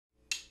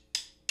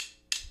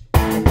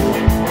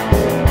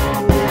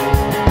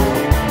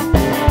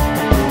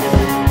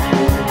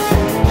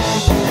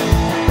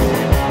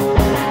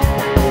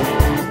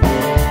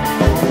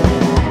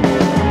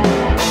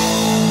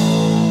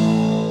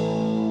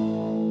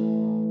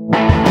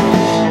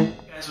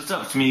Guys, what's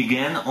up? It's me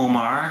again,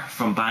 Omar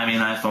from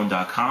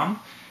BuyMeAnIPhone.com,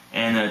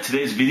 and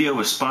today's video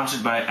was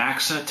sponsored by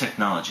AXA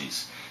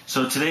Technologies.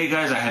 So today,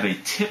 guys, I have a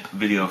tip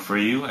video for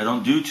you. I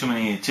don't do too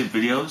many tip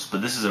videos,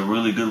 but this is a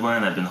really good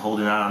one. I've been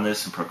holding out on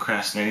this and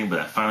procrastinating, but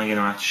I finally get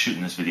around to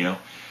shooting this video.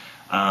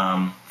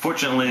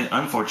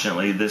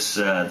 Unfortunately,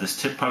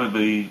 this tip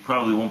probably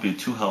won't be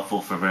too helpful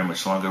for very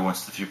much longer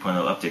once the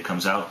 3.0 update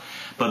comes out.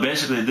 But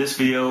basically, this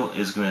video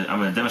is I'm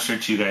gonna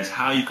demonstrate to you guys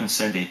how you can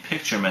send a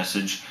picture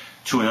message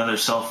to another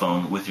cell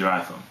phone with your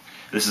iPhone.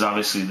 This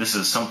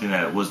is something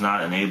that was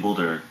not enabled,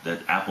 or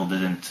that Apple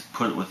didn't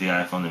put with the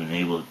iPhone and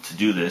enable it to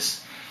do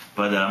this.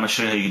 But I'm going to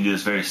show you how you can do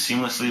this very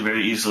seamlessly,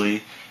 very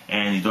easily,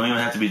 and you don't even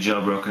have to be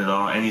jailbroken at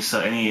all. Any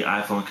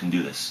iPhone can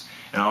do this.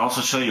 And I'll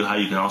also show you how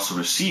you can also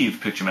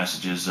receive picture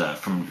messages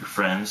from your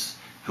friends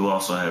who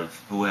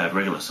have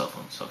regular cell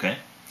phones. Okay?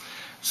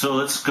 So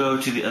let's go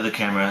to the other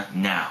camera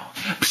now.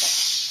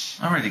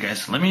 Alrighty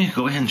guys, let me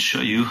go ahead and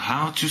show you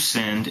how to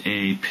send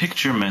a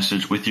picture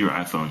message with your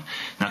iPhone.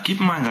 Now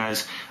keep in mind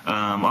guys,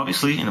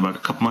 obviously in about a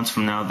couple months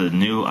from now the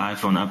new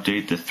iPhone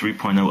update, the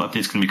 3.0 update,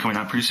 is going to be coming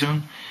out pretty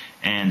soon.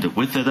 And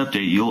with that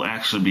update you'll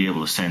actually be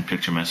able to send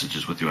picture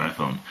messages with your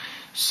iPhone.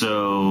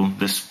 So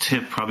this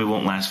tip probably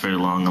won't last very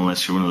long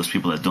unless you're one of those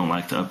people that don't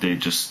like to update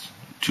just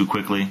too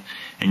quickly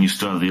and you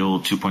still have the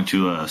old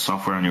 2.2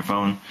 software on your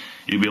phone.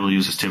 You'll be able to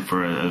use this tip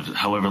for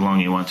however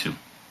long you want to.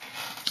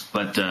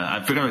 But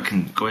I figured I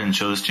can go ahead and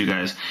show this to you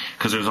guys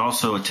because there's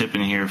also a tip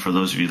in here for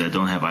those of you that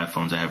don't have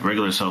iPhones, that have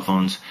regular cell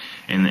phones,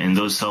 and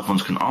those cell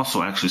phones can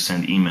also actually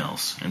send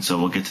emails. And so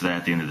we'll get to that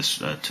at the end of this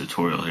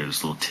tutorial here,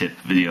 this little tip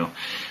video.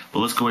 But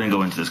let's go ahead and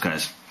go into this,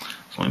 guys.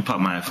 So let me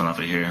pop my iPhone off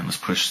of here and let's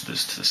push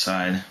this to the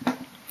side.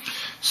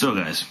 So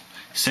guys,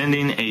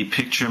 sending a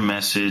picture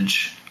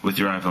message with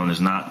your iPhone is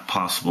not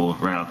possible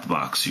right out the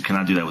box. You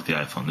cannot do that with the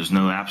iPhone. There's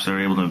no apps that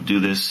are able to do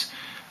this.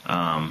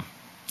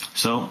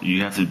 So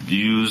you have to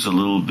use a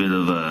little bit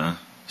of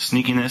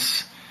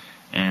sneakiness,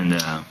 and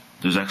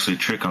there's actually a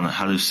trick on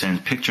how to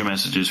send picture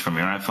messages from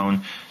your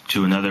iPhone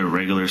to another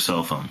regular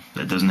cell phone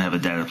that doesn't have a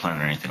data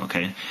plan or anything,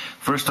 okay?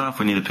 First off,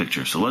 we need a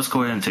picture. So let's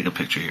go ahead and take a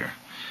picture here.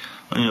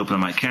 Let me open up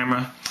my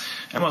camera.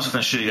 I'm also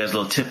going to show you guys a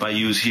little tip I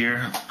use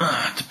here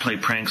to play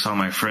pranks on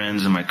my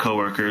friends and my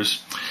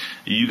coworkers.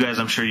 You guys,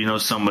 I'm sure you know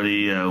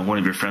somebody, one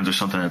of your friends or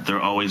something, that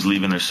they're always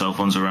leaving their cell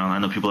phones around. I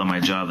know people at my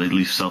job, they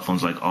leave cell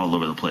phones like all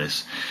over the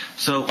place.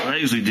 So what I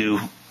usually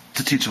do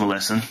to teach them a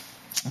lesson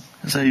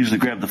is I usually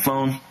grab the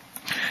phone,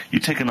 you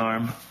take an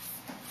arm,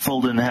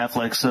 fold it in half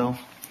like so,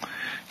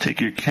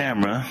 take your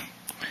camera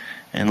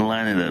and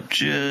line it up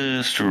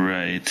just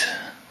right.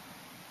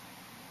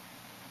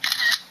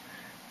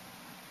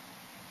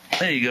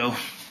 There you go.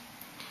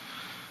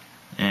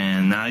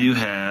 And now you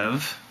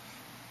have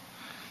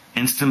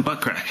instant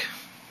butt crack.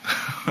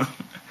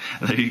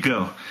 There you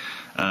go.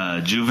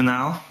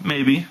 Juvenile,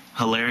 maybe.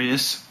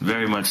 Hilarious,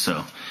 very much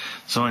so.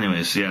 So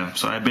anyways, yeah,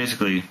 so I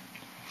basically,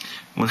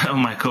 with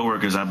my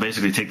coworkers, I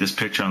basically take this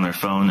picture on their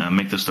phone and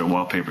make this their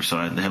wallpaper,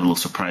 so they have a little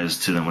surprise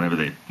to them whenever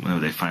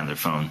they find their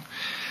phone.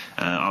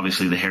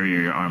 Obviously, the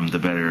hairier your arm, the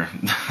better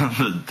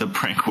the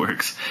prank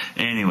works.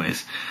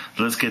 Anyways,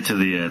 let's get to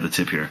the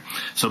tip here.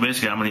 So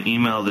basically, I'm going to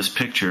email this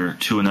picture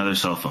to another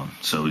cell phone.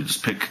 So we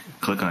just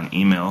click on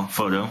Email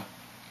Photo,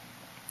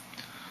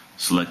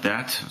 select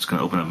that. It's going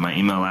to open up my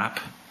email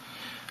app,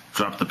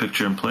 drop the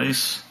picture in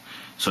place.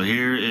 So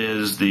here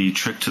is the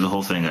trick to the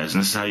whole thing, guys,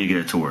 and this is how you get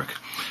it to work.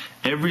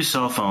 Every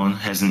cell phone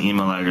has an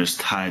email address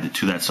tied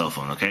to that cell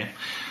phone, okay?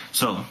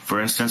 So, for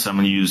instance, I'm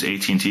going to use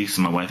AT&T because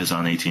my wife is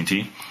on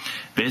AT&T.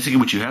 Basically,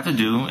 what you have to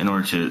do in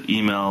order to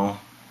email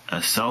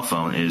a cell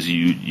phone is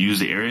you use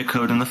the area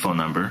code and the phone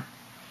number.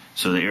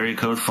 So the area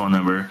code phone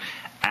number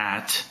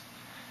at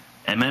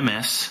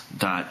mms.att.net.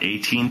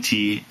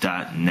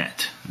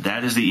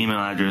 That is the email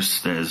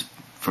address that is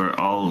for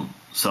all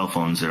cell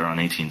phones that are on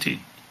AT&T.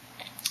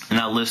 And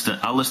I'll list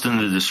in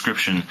the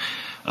description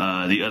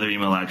the other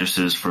email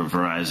addresses for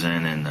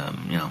Verizon and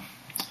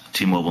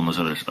T-Mobile and those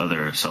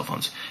other cell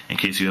phones, in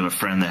case you have a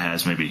friend that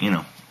has maybe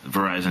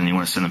Verizon and you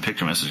want to send them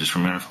picture messages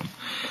from your iPhone.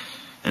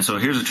 And so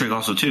here's a trick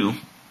also too.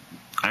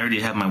 I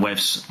already have my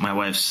wife's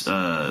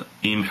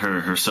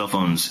her cell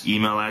phone's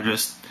email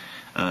address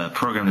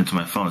programmed into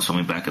my phone. So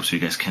let me back up so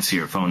you guys can see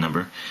her phone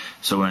number.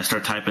 So when I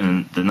start typing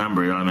in the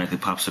number, it automatically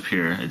pops up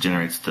here. It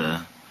generates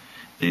the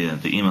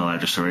email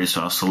address already.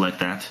 So I'll select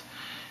that.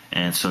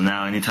 And so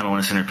now anytime I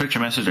want to send her a picture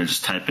message, I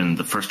just type in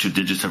the first two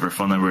digits of her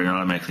phone number and it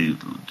automatically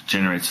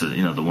generates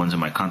the ones in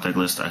my contact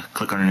list. I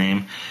click on her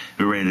name,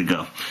 we're ready to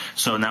go.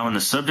 So now in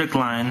the subject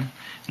line,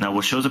 now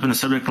what shows up in the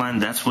subject line,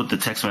 that's what the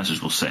text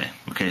message will say.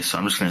 Okay, so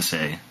I'm just going to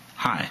say,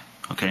 hi.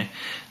 Okay,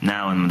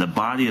 now in the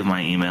body of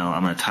my email,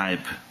 I'm going to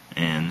type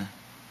in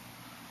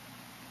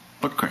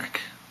butt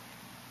crack.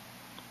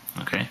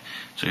 Okay,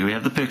 so here we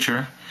have the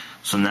picture.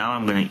 So now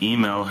I'm going to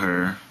email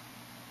her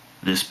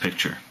this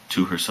picture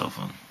to her cell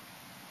phone.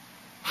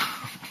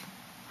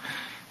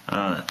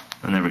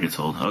 That never gets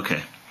old.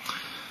 Okay.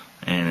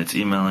 And it's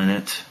emailing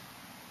it.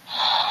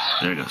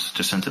 There it goes.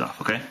 Just sent it off,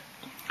 okay?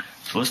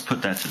 So let's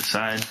put that to the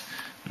side.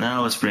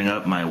 Now let's bring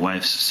up my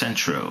wife's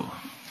Centro.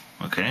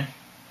 Okay.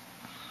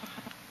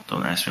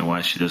 Don't ask me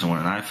why she doesn't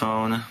want an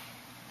iPhone.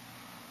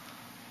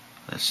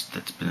 That's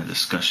been a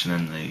discussion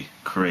in the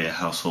Correa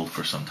household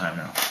for some time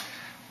now.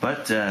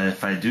 But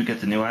if I do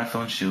get the new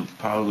iPhone, she'll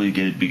probably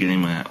be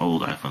getting my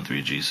old iPhone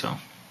 3G. So,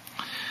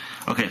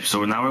 okay,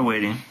 so now we're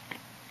waiting,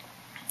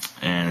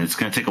 and it's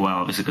gonna take a while,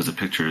 obviously, because the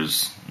picture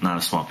is not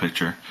a small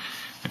picture.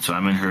 And so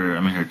I'm in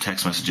her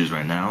text messages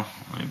right now.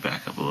 Let me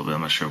back up a little bit.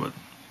 I'm not sure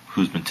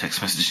who's been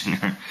text messaging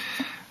her.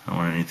 I don't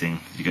want anything.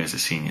 You guys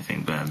have seen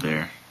anything bad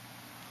there?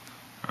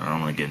 Or I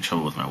don't want to get in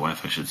trouble with my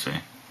wife, I should say.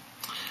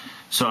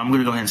 So I'm going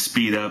to go ahead and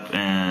speed up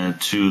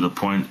to the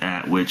point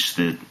at which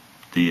the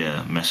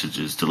message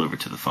is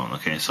delivered to the phone.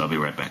 Okay, so I'll be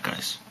right back,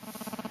 guys.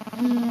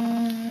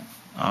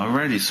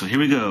 Alrighty, so here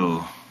we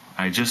go.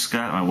 I just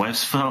got my wife's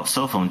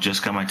cell phone.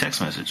 Just got my text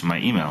message, my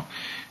email.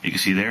 You can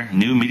see there,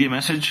 new media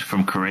message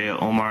from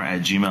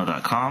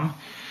CorreaOmar@gmail.com.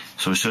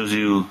 So it shows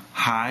you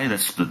hi.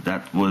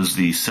 That was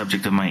the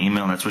subject of my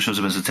email. That's what shows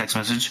up as a text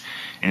message.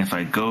 And if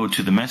I go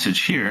to the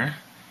message here.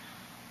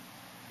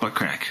 Butt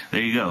crack.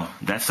 There you go.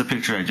 That's the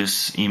picture I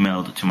just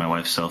emailed to my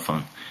wife's cell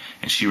phone.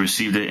 And she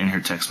received it in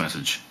her text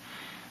message.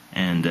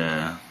 And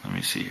let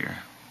me see here.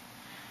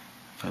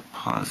 If I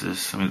pause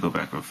this, let me go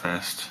back real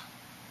fast.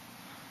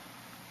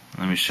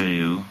 Let me show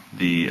you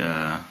the,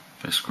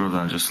 if I scroll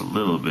down just a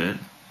little bit,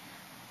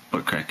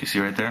 butt crack. You see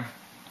right there?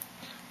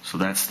 So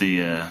that's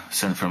the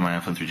sent from my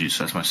iPhone 3G.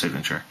 So that's my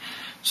signature.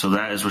 So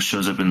that is what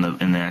shows up in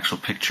the actual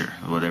picture,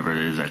 whatever it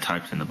is I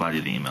typed in the body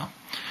of the email.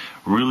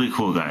 Really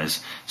cool,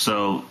 guys.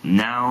 So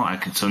now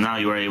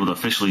you are able to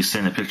officially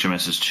send a picture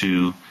message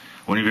to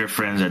one of your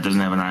friends that doesn't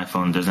have an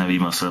iPhone, doesn't have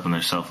email set up on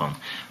their cell phone.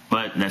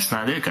 But that's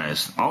not it,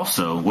 guys.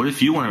 Also, what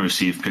if you want to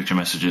receive picture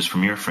messages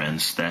from your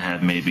friends that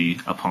have maybe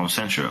a Palm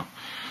Centro?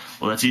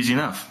 Well, that's easy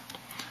enough.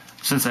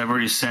 Since I've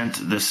already sent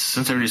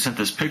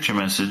this picture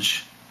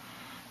message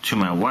to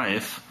my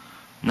wife,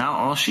 now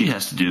all she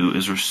has to do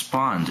is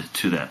respond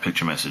to that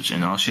picture message,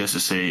 and all she has to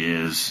say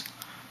is,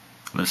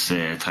 let's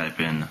say I type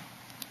in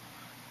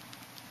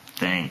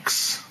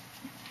thanks.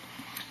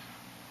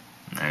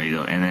 There you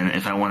go. And then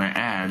if I want to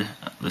add,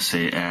 let's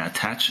say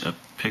attach a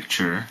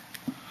picture.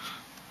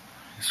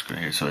 Let's go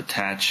here. So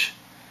attach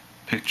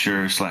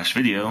picture /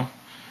 video.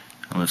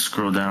 And let's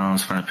scroll down.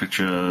 Let's find a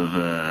picture of,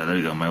 there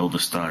you go, my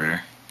oldest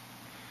daughter.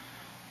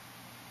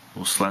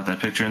 We'll slap that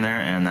picture in there,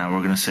 and now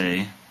we're going to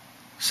say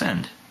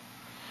send.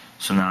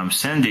 So now I'm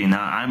sending.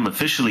 Now I'm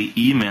officially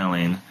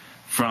emailing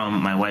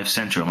from my wife's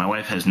Centro. My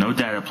wife has no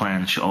data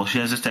plan. All she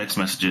has is text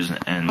messages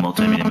and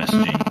multimedia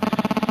messaging.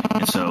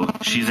 And so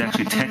she's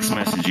actually text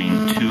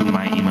messaging to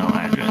my email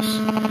address.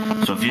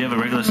 So if you have a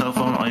regular cell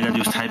phone, all you gotta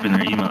do is type in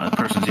their email, a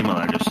person's email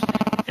address,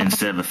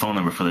 instead of the phone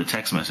number for the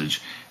text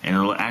message, and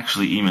it'll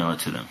actually email it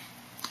to them.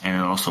 And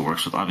it also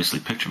works with, obviously,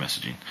 picture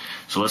messaging.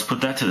 So let's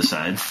put that to the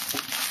side.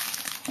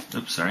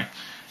 Oops, sorry.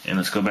 And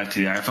let's go back to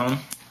the iPhone.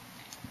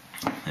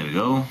 There we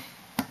go.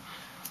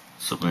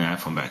 Let's open the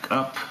iPhone back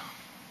up.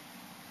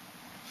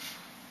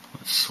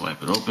 Let's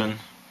swipe it open,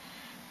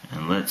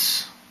 and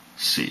let's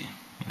see.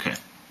 Okay.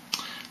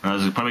 Now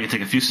this is probably going to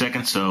take a few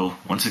seconds, so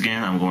once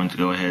again, I'm going to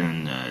go ahead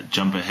and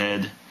jump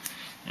ahead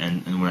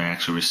and when I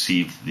actually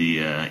receive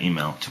the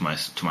email to my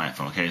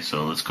iPhone. Okay,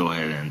 so let's go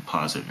ahead and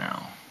pause it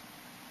now.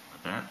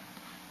 Like that.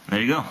 There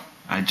you go.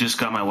 I just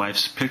got my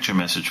wife's picture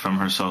message from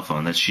her cell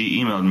phone that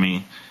she emailed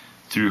me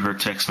through her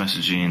text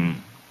messaging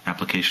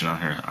application on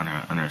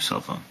her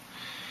cell phone.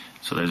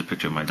 So there's a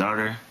picture of my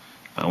daughter.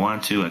 If I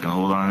want to, I can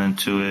hold on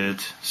into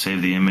it,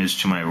 save the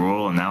image to my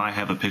roll, and now I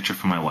have a picture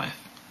for my wife.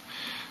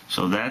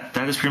 So that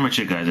is pretty much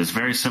it, guys. It's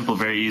very simple,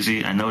 very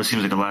easy. I know it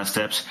seems like a lot of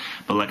steps,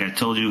 but like I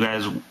told you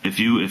guys, if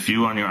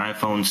you on your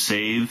iPhone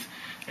save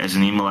as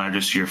an email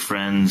address your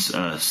friends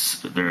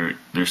their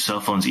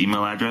cell phone's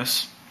email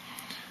address,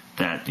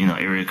 that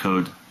area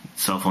code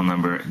cell phone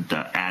number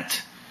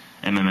at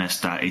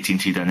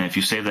MMS.AT&T.net. If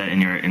you save that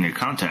in your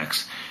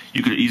contacts,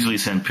 you could easily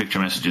send picture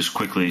messages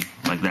quickly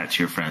like that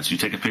to your friends. You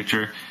take a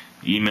picture,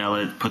 email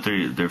it, put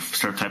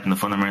start typing the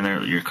phone number in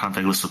there, your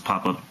contact list will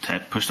pop up,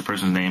 push the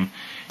person's name,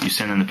 you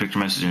send them the picture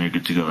message, and you're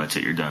good to go. That's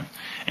it, you're done.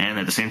 And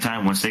at the same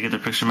time, once they get their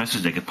picture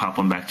message, they could pop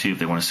one back to you if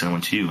they want to send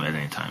one to you at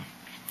any time.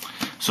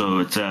 So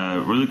it's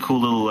a really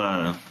cool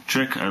little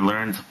trick I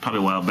learned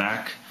probably a while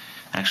back.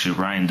 Actually,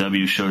 Ryan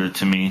W. showed it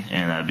to me,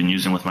 and I've been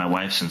using it with my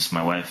wife since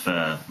my wife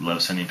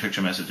loves sending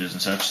picture messages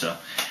and such. So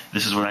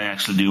this is what I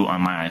actually do on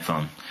my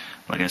iPhone.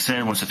 Like I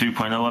said, once the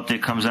 3.0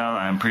 update comes out,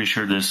 I'm pretty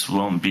sure this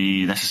won't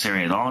be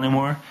necessary at all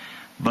anymore,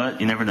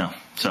 but you never know.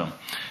 So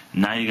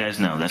now you guys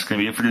know. That's going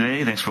to be it for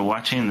today. Thanks for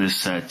watching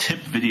this tip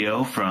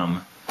video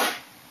from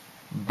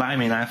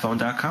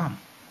buymeaniphone.com.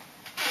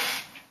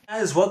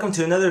 Guys, welcome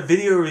to another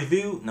video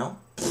review. No,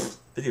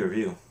 video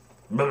review.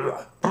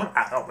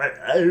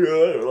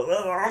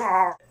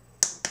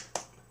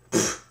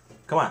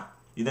 Come on,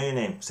 you know your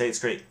name. Say it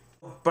straight.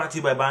 Brought to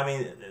you by Buy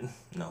Me.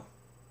 No.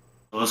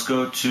 Let's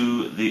go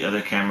to the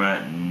other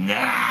camera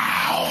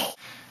now.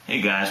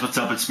 Hey guys, what's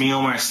up? It's me,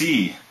 Omar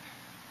C.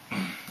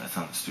 That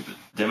sounded stupid.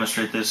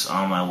 Demonstrate this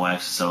on my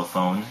wife's cell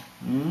phone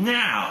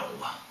now.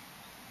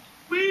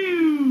 Woo!